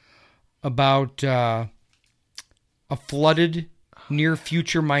again about a flooded near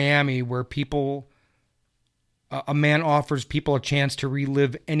future Miami where a man offers people a chance to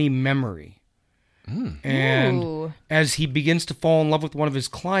relive any memory. And Ooh. as he begins to fall in love with one of his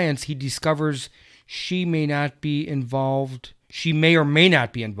clients, he discovers she may or may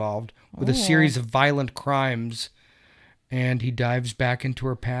not be involved with a series of violent crimes, and he dives back into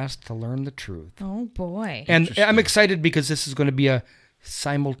her past to learn the truth. Oh boy. And I'm excited because this is going to be a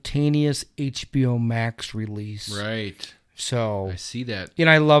simultaneous HBO Max release. Right. So I see that.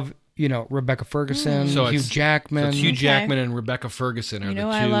 I love, Rebecca Ferguson, So Hugh it's Jackman. So it's Hugh Jackman and Rebecca Ferguson are You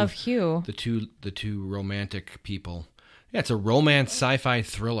know, the two. I love Hugh. The two romantic people. Yeah, it's a romance sci-fi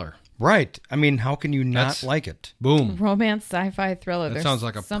thriller. Right. I mean, how can you not That's- like it? Boom. Romance, sci-fi, thriller. That There's sounds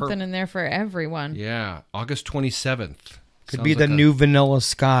like a something in there for everyone. Yeah, August 27th. Could Sounds be the like a new Vanilla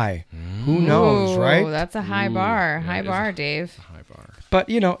Sky. Who knows, Ooh, right? That's a high bar. yeah, High it is bar, Dave. high bar. But,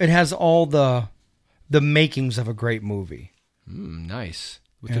 it has all the makings of a great movie. Nice.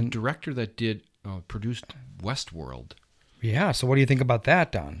 With the director that produced Westworld. Yeah, so what do you think about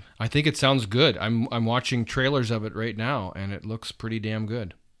that, Don? I think it sounds good. I'm watching trailers of it right now, and it looks pretty damn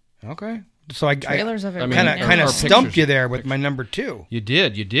good. Okay. So I Trailers of it. mean, right now. kind or of stumped pictures. you there with my number 2. You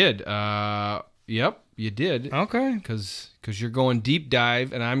did. Yep, you did. Okay. Because you're going deep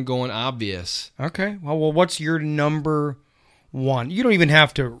dive, and I'm going obvious. Okay. Well, what's your number 1? You don't even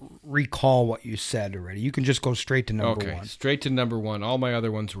have to recall what you said already. You can just go straight to number 1. Straight to number 1. All my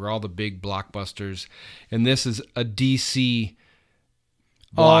other ones were all the big blockbusters, and this is a DC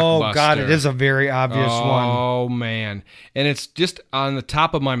blockbuster. Oh, God, it is a very obvious one. Oh, man. And it's just on the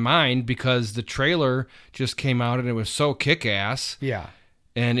top of my mind because the trailer just came out, and it was so kick-ass. Yeah.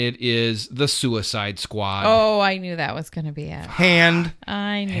 And it is The Suicide Squad. Oh, I knew that was going to be it. Hand.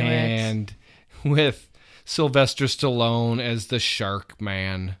 I knew it. And with Sylvester Stallone as the Shark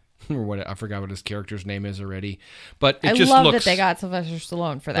Man. Or what, I forgot what his character's name is already. But it I just love looks... that they got Sylvester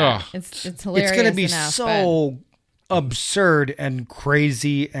Stallone for that. Oh, It's hilarious. It's going to be enough, so absurd and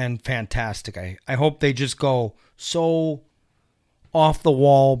crazy and fantastic. I hope they just go so off the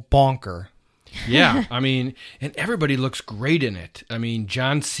wall bonker. Yeah, I mean, and everybody looks great in it. I mean,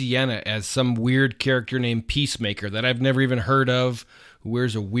 John Cena as some weird character named Peacemaker that I've never even heard of, who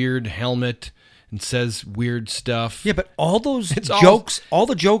wears a weird helmet and says weird stuff. Yeah, but all those jokes, all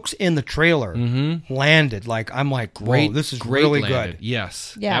the jokes in the trailer landed. I'm like, whoa, this is really landed. good.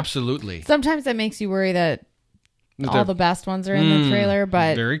 Yes, Yeah. absolutely. Sometimes that makes you worry that all They're- the best ones are in the trailer,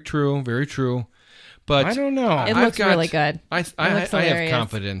 but Very true, very true. But I don't know. it looks really good. I looks have hilarious.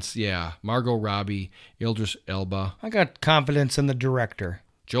 confidence. Yeah, Margot Robbie, Idris Elba, I got confidence in the director.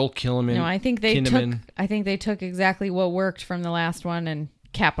 Joel Kinnaman. No, I think they Kinnaman. took exactly what worked from the last one and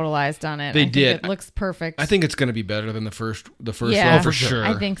capitalized on it. They I think did. It looks perfect. I think it's going to be better than the first Yeah. one for Oh, for sure. sure.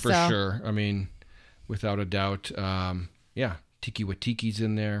 I think for so. sure. I mean, without a doubt. Yeah, Tiki Watiki's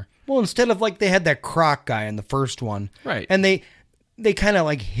in there. Well, instead of they had that Croc guy in the first one, Right. And they kind of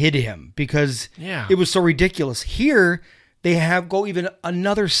hid him because Yeah. it was so ridiculous. Here they go even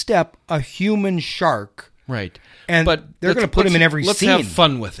another step, a human shark, Right. and but they're going to put him in every let's scene. have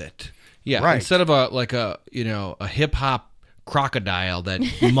fun with it. Yeah. Right. Instead of a hip hop crocodile that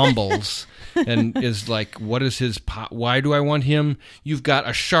mumbles and is like, what is his why do I want him? You've got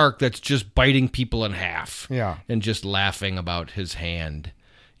a shark that's just biting people in half. Yeah. And just laughing about his hand.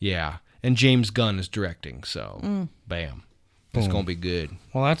 Yeah. And James Gunn is directing, so bam. It's Boom. going to be good.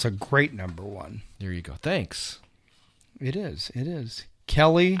 Well, that's a great number one. There you go. Thanks. It is. It is.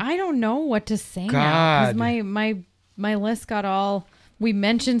 Kelly? I don't know what to say now. God. 'Cause my list got all... We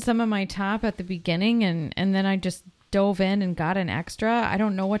mentioned some of my top at the beginning, and then I just dove in and got an extra. I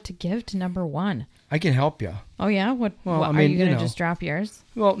don't know what to give to number one. I can help you. Oh, yeah? What Well, I are mean, you going to you know. just drop yours?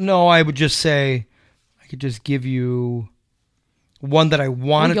 Well, no, I would just say I could just give you one that I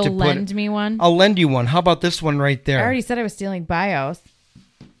wanted you'll to put. lend me one? I'll lend you one. How about this one right there? I already said I was stealing bios.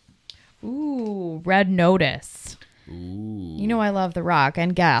 Ooh, Red Notice. Ooh. You know I love The Rock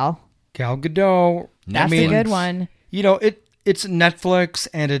and Gal. Gal Gadot. That's a good one. You know, it's Netflix,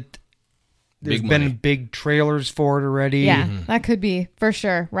 and there's Big been money. big trailers for it already. Yeah, that could be for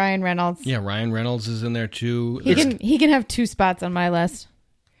sure. Ryan Reynolds. Yeah, Ryan Reynolds is in there too. He can have 2 spots on my list.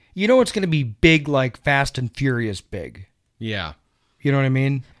 You know it's going to be big like Fast and Furious big. Yeah. You know what I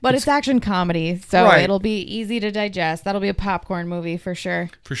mean? But it's action comedy, so Right. it'll be easy to digest. That'll be a popcorn movie for sure.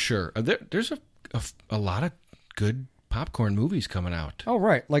 For sure. There's a lot of good popcorn movies coming out. Oh,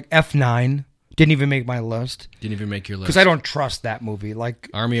 right. Like F9. Didn't even make my list. Didn't even make your list. Because I don't trust that movie. Like,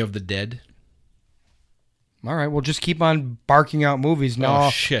 Army of the Dead. all right, well, just keep on barking out movies. Now, Oh,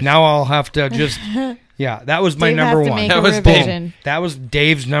 shit. Now I'll have to just... Yeah, that was my Dave number has to one. make That a was revision. That was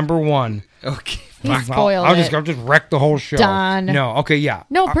Dave's number one. Okay. He I'll spoiled I'll it. just wreck the whole show. Done. No, okay, yeah.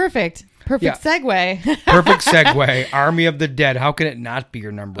 No, perfect. Perfect yeah. segue. Perfect segue. Army of the Dead. How can it not be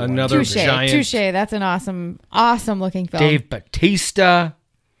your number one? Another Touche. giant. Touche. That's an awesome looking film. Dave Bautista.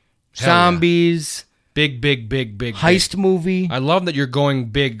 Zombies. Big. Heist movie. I love that you're going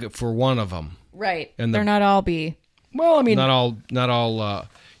big for one of them. Right. And They're not all B. Well, I mean... Not all.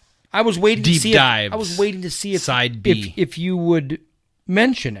 I was waiting to deep see dives. I was waiting to see if Side B. if you would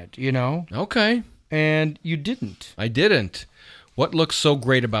mention it, you know? Okay. And you didn't. I didn't. What looks so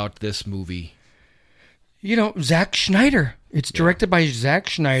great about this movie? You know, Zack Schneider. It's directed by Zack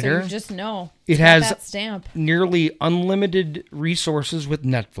Schneider. So you just know. It It's got has that stamp. nearly unlimited resources with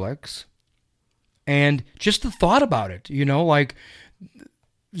Netflix. And just the thought about it, you know, like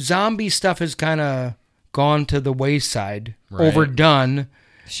zombie stuff has kind of gone to the wayside, Right. overdone.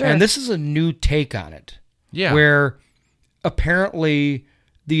 Sure. And this is a new take on it. Yeah. Where apparently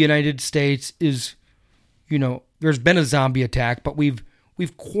the United States is, you know, there's been a zombie attack, but we've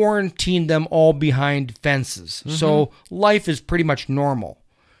quarantined them all behind fences. Mm-hmm. So life is pretty much normal.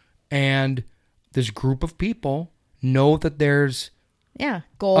 And this group of people know that there's Yeah,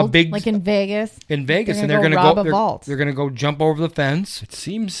 gold. A big- like in Vegas. in Vegas, They're and they're gonna going go to rob go. a vault. They're going to go jump over the fence. It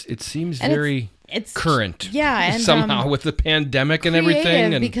seems And very it's current. Yeah, and somehow with the pandemic and everything,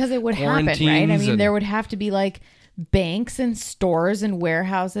 creative and because it would happen, right? I quarantines mean, and- there would have to be like banks and stores and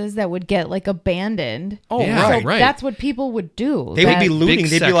warehouses that would get like abandoned. Oh, Yeah, right. So right. that's what people would do. They would be That- looting. big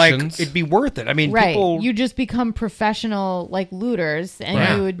They'd be like, sections. it'd be worth it. I mean, right. people. You just become professional like looters, and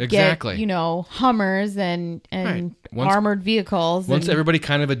Right. you would Exactly. get, you know, Hummers and Right. Once- armored vehicles. Once and, everybody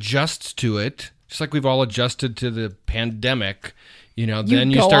kind of adjusts to it, just like we've all adjusted to the pandemic, you know, You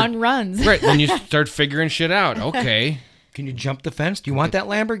then you go start on runs. right. Then you start figuring shit out. Okay, Can you jump the fence? Do you want that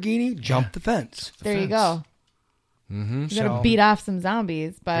Lamborghini? Jump the fence. there you go. Mm-hmm. You gotta beat off some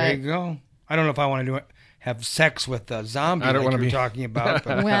zombies, There but you go. I don't know if I want to do it. Have sex with a zombie I don't like wanna you're be- talking about.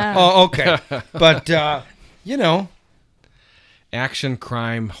 But, Wow. oh, okay. But you know, action,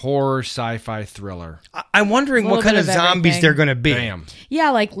 crime, horror, sci-fi, thriller. I'm wondering what Little kind bit of of zombies everything. they're going to be. Bam. yeah,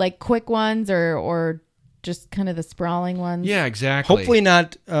 like quick ones or just kind of the sprawling ones. Yeah, exactly. Hopefully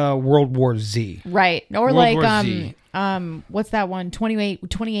not World War Z. Right. Or World like War Z. what's that one?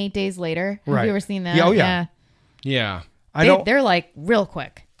 28 days later. Have Right. you ever seen that? Yeah, oh, yeah. Yeah. They're like real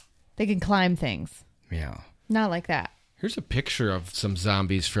quick. They can climb things. Yeah. Not like that. Here's a picture of some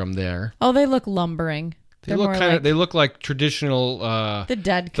zombies from there. Oh, they look lumbering. They They're look more kind of. like They look like traditional. the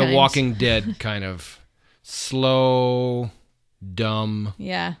dead The kind. Walking Dead kind of slow, dumb.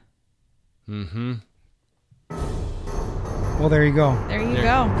 Yeah. Mm-hmm. Well, there you go. There you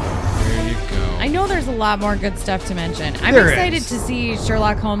go. There you go. I know there's a lot more good stuff to mention. I'm There excited is. to see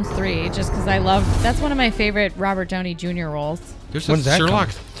Sherlock Holmes 3 just because that's one of my favorite Robert Downey Jr. roles. There's When's a that Sherlock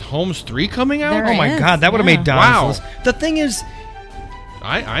Holmes 3 coming out. There Oh my is, God, that would have yeah. made Don's Wow. list. The thing is,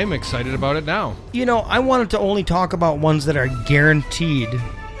 I'm excited about it now. you know, I wanted to only talk about ones that are guaranteed.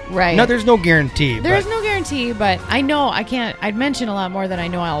 Right. No, there's no guarantee. There is but no guarantee, but I know I can't. I'd mention a lot more than I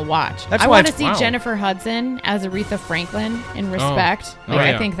know I'll watch. That's I why want to it's- see wow. Jennifer Hudson as Aretha Franklin in Respect. Oh, Like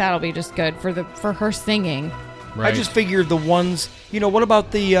yeah. I think that'll be just good for her singing. Right. I just figured the ones. You know, what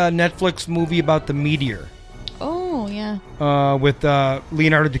about the Netflix movie about the meteor Oh yeah. with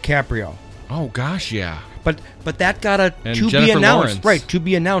Leonardo DiCaprio? Oh gosh, yeah. But that got And to be Jennifer announced. Lawrence. Right, to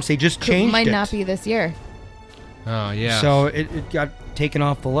be announced. They just changed Might it. not be this year. Oh, yeah. So it got taken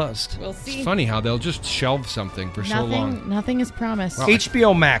off the list. We'll see. It's funny how they'll just shelve something for so long. Nothing is promised. Well,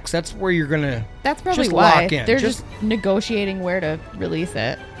 HBO Max, that's where you're going to That's probably just why. lock in. They're just negotiating where to release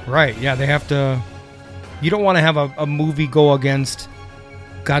it. Right, yeah, they have to... You don't want to have a movie go against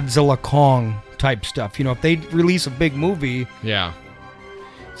Godzilla Kong type stuff. You know, if they release a big movie... Yeah.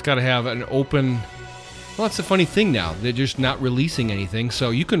 It's got to have an open... Well, that's the funny thing now. They're just not releasing anything,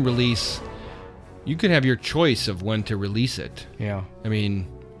 so you can release... You can have your choice of when to release it. Yeah. I mean,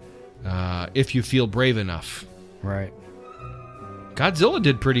 if you feel brave enough. Right. Godzilla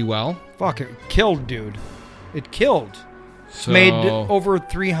did pretty well. Fuck, it killed, dude. It killed. So, Made over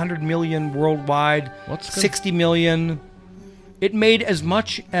 300 million worldwide. 60 million. It made as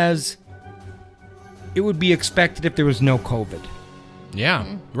much as it would be expected if there was no COVID.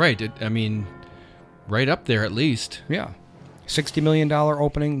 Yeah, right. I mean, right up there at least. Yeah. $60 million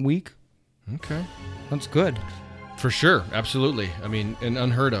opening week. Okay. That's good. For sure. Absolutely. I mean, and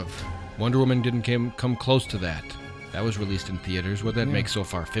unheard of. Wonder Woman didn't come close to that. That was released in theaters. What did that make so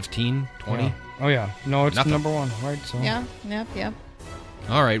far? 15? 20? Yeah. Oh, yeah. No, it's Nothing. number one, right? So. Yeah, yep.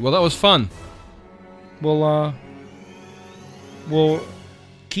 All right. Well, that was fun. We'll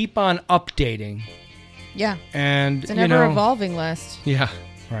keep on updating. Yeah. And, It's an ever-evolving list. Yeah.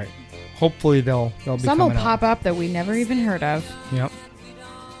 Right. Hopefully they'll be Some coming will out. pop up that we never even heard of. Yep.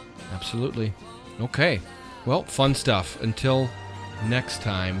 Absolutely. Okay. Well, fun stuff. Until next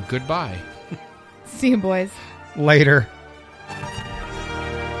time, goodbye. See you, boys. Later.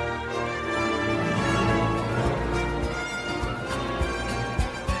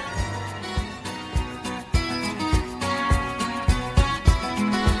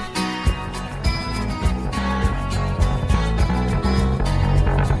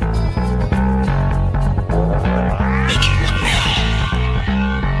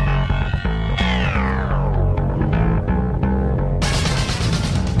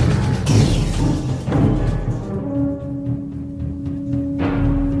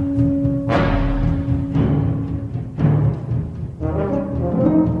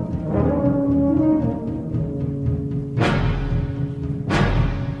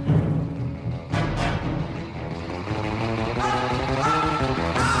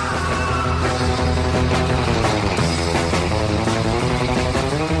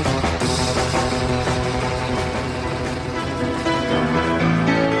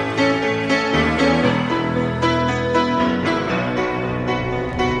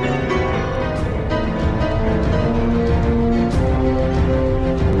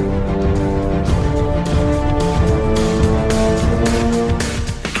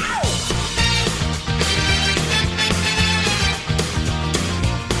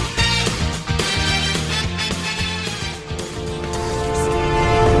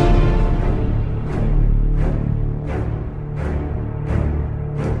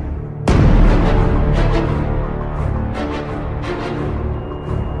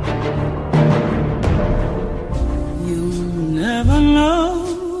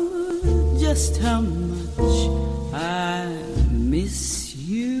 just how much I miss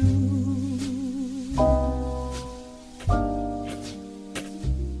you.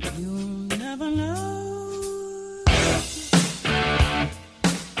 You'll never know.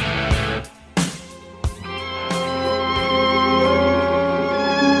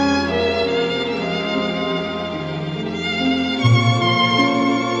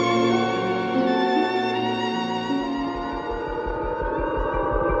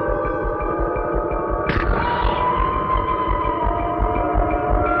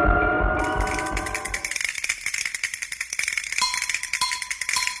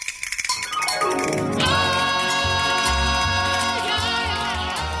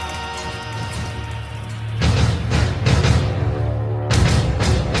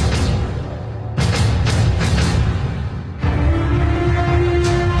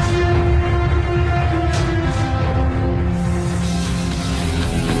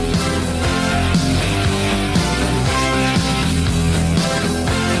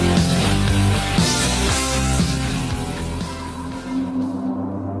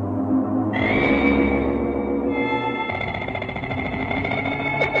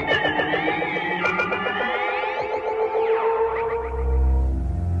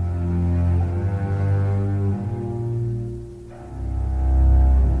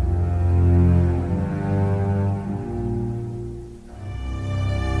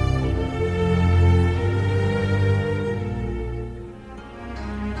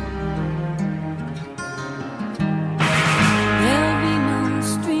 There'll be no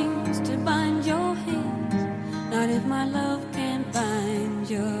strings to bind your hands, not if my love can find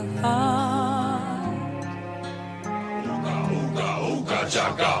your heart.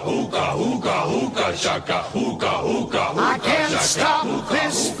 chaka, hookah, hookah, hookah, chaka, hookah, hookah, hookah. I can't stop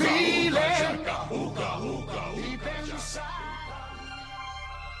this feeling.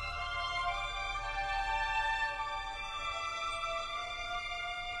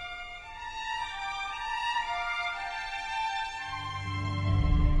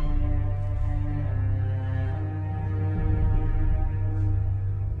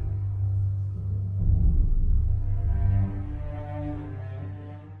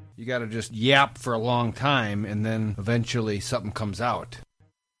 You got to just yap for a long time, and then eventually something comes out.